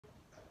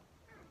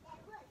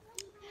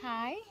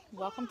Hi,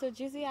 welcome to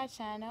GZI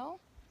channel.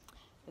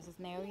 This is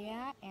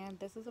Naria, and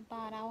this is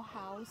about our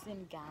house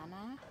in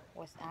Ghana,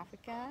 West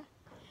Africa.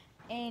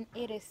 And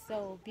it is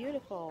so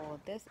beautiful.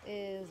 This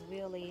is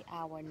really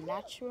our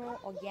natural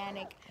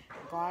organic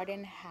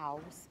garden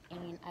house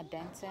in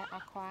Adenta,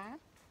 Accra.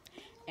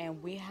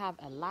 And we have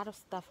a lot of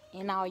stuff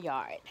in our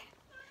yard.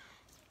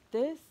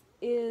 This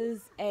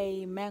is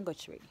a mango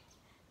tree.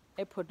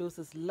 It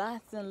produces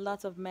lots and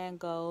lots of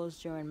mangoes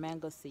during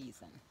mango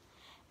season.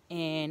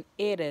 And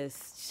it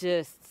is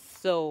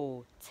just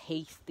so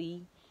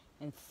tasty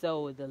and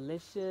so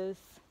delicious.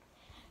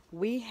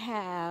 We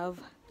have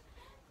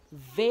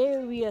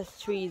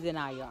various trees in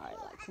our yard.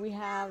 Like we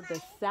have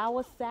the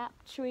sour sap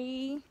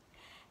tree,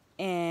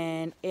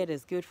 and it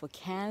is good for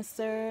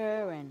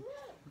cancer and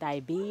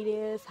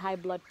diabetes, high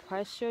blood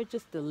pressure.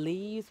 Just the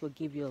leaves will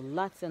give you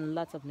lots and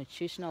lots of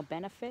nutritional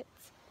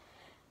benefits.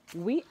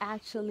 We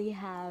actually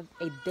have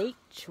a date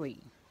tree.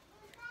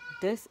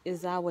 This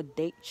is our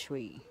date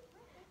tree.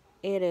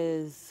 It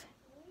is,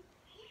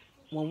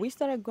 when we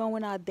started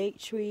growing our date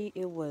tree,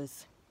 it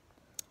was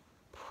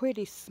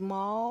pretty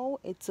small.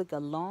 It took a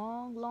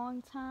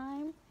long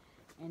time.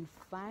 And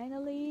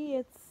finally,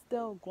 it's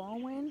still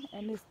growing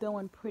and it's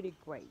doing pretty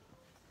great.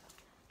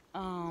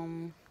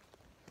 Um,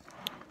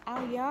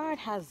 our yard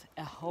has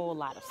a whole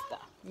lot of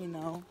stuff.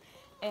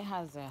 It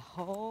has a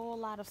whole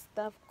lot of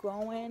stuff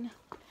growing.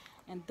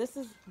 And this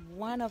is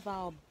one of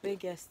our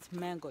biggest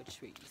mango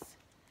trees.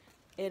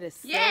 It is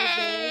so big.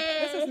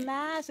 This is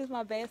Nash. She's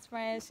my best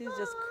friend. She's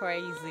just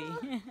crazy.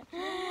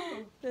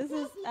 This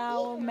is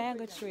our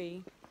mango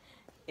tree.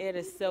 It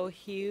is so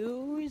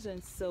huge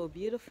and so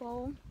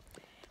beautiful.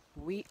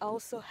 We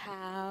also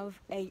have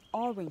a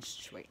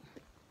orange tree.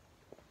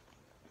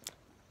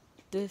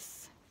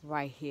 This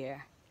right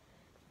here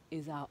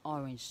is our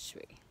orange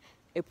tree.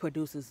 It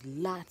produces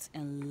lots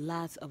and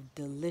lots of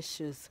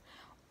delicious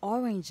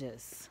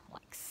oranges,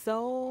 like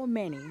so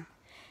many.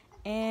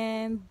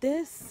 And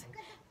this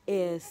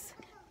is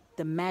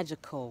the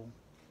magical,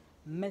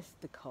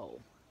 mystical,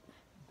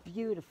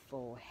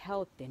 beautiful,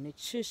 healthy,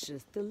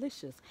 nutritious,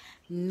 delicious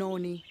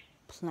noni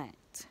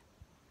plant.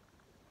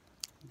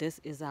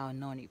 This is our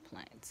noni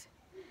plant.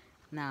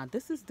 Now,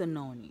 this is the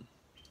noni,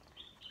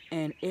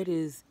 and it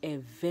is a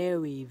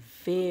very,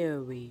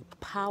 very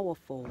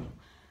powerful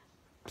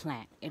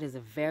plant. It is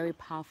a very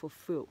powerful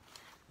fruit.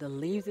 The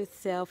leaves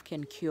itself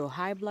can cure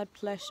high blood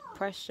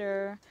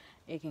pressure,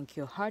 it can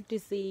cure heart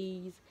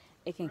disease,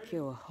 it can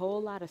cure a whole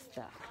lot of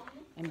stuff.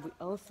 And we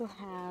also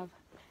have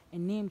a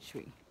neem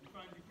tree.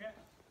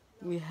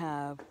 We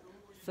have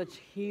such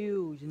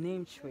huge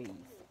neem trees.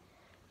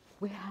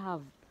 We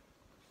have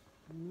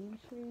neem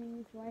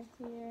trees right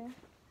here.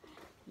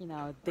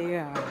 They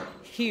are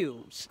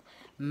huge,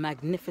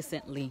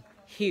 magnificently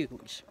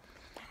huge.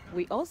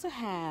 We also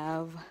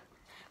have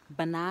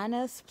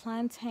bananas,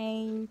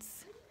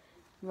 plantains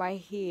right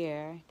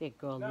here. They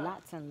grow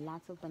lots and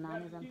lots of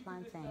bananas and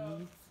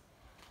plantains.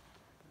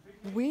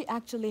 We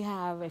actually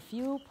have a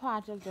few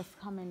projects that's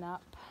coming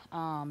up.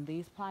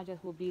 These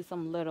projects will be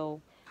some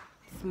little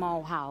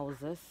small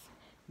houses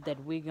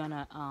that we're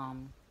gonna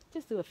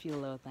just do a few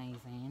little things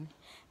in.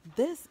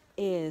 This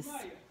is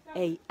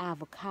a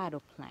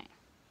avocado plant.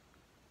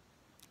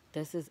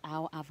 This is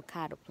our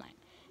avocado plant.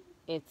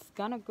 It's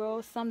gonna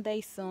grow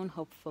someday soon,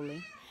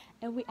 hopefully.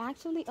 And we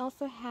actually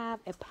also have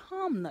a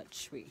palm nut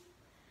tree.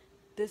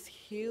 This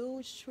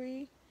huge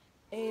tree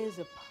is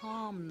a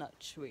palm nut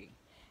tree.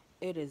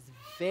 It is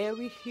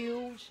very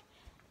huge,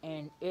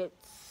 and it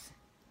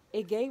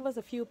gave us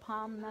a few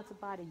palm nuts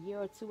about a year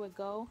or two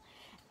ago.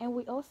 And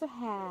we also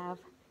have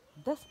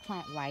this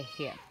plant right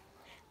here.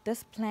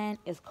 This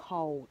plant is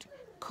called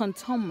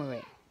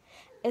contomere.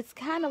 It's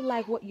kind of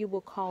like what you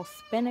would call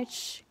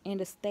spinach in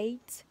the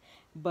States,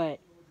 but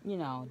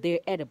they're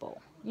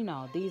edible.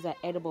 These are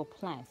edible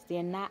plants.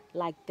 They're not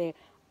like they're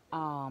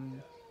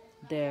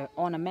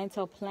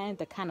ornamental plants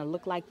that kind of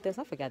look like this.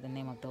 I forgot the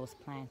name of those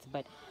plants,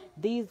 but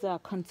these are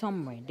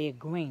contomere. They're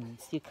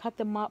greens. You cut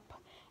them up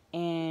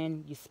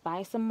and you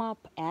spice them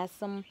up, add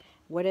some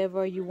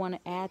whatever you want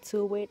to add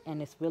to it,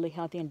 and it's really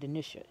healthy and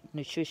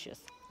nutritious.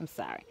 I'm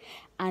sorry.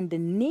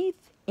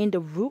 Underneath, in the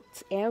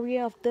roots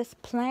area of this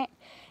plant,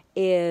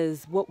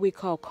 is what we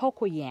call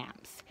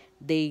cocoyams.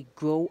 They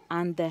grow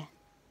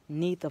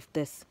underneath of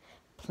this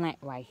plant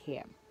right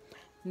here.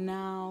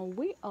 Now,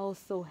 we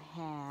also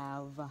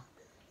have,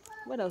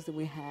 what else do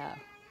we have?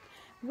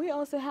 We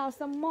also have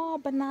some more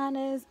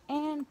bananas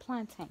and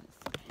plantains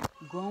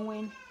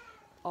growing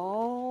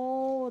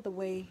all the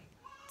way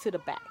to the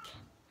back.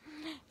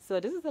 So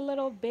this is a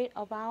little bit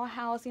of our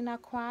house in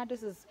Accra.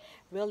 This is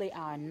really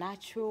our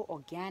natural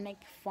organic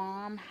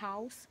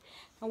farmhouse.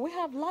 And we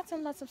have lots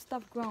and lots of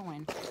stuff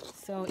growing.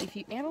 So if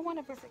you ever want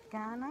to visit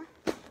Ghana,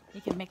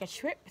 you can make a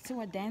trip to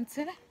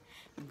Adenta,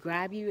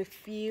 grab you a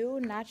few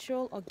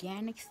natural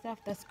organic stuff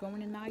that's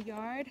growing in our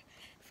yard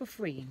for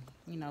free.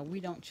 We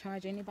don't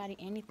charge anybody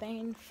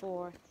anything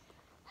for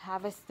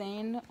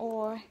harvesting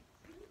or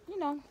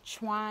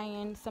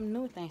trying some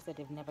new things that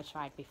they've never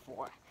tried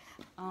before.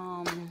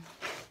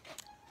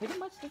 Pretty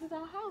much this is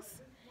our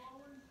house.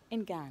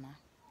 in Ghana.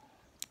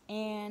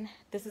 And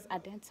this is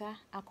Adenta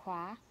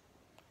Aqua,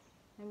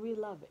 and we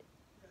love it.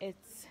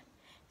 It's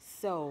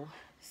so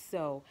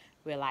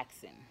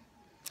relaxing.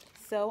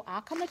 So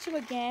I'll come at you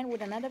again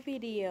with another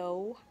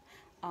video.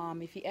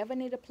 If you ever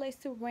need a place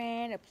to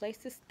rent, a place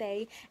to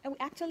stay, and we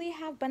actually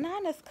have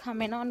bananas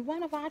coming on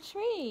one of our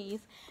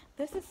trees.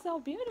 This is so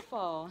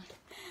beautiful,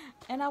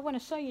 and I want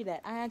to show you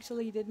that. I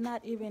actually did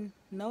not even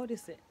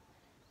notice it.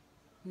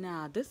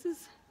 Now this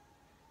is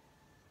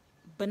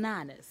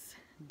bananas.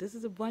 This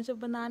is a bunch of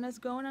bananas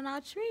growing on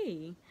our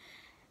tree,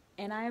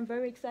 and I am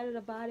very excited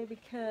about it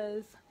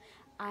because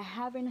I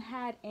haven't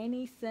had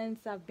any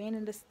since I've been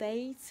in the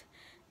States.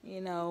 You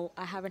know,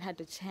 I haven't had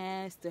the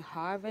chance to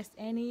harvest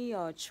any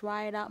or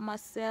try it out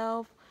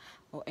myself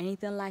or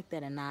anything like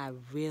that, and I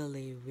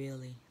really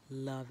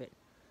love it.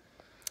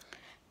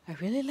 I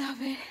really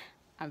love it.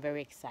 I'm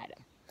very excited.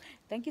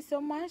 Thank you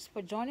so much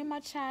for joining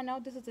my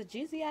channel. This is the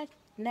GZI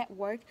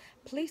Network.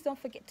 Please don't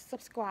forget to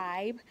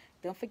subscribe.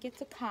 Don't forget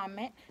to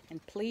comment.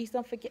 And please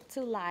don't forget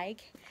to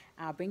like.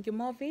 I'll bring you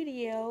more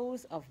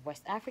videos of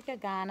West Africa,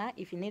 Ghana.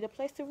 If you need a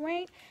place to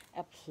rent,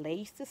 a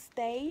place to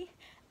stay,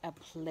 a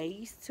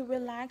place to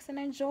relax and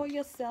enjoy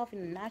yourself in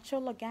a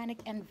natural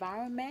organic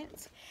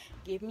environment,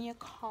 give me a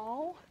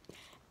call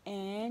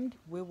and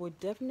we will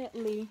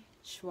definitely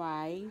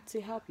try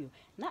to help you.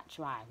 Not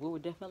try, we will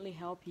definitely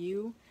help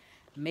you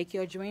make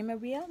your dream a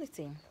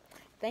reality.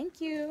 Thank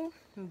you.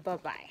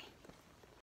 Bye-bye.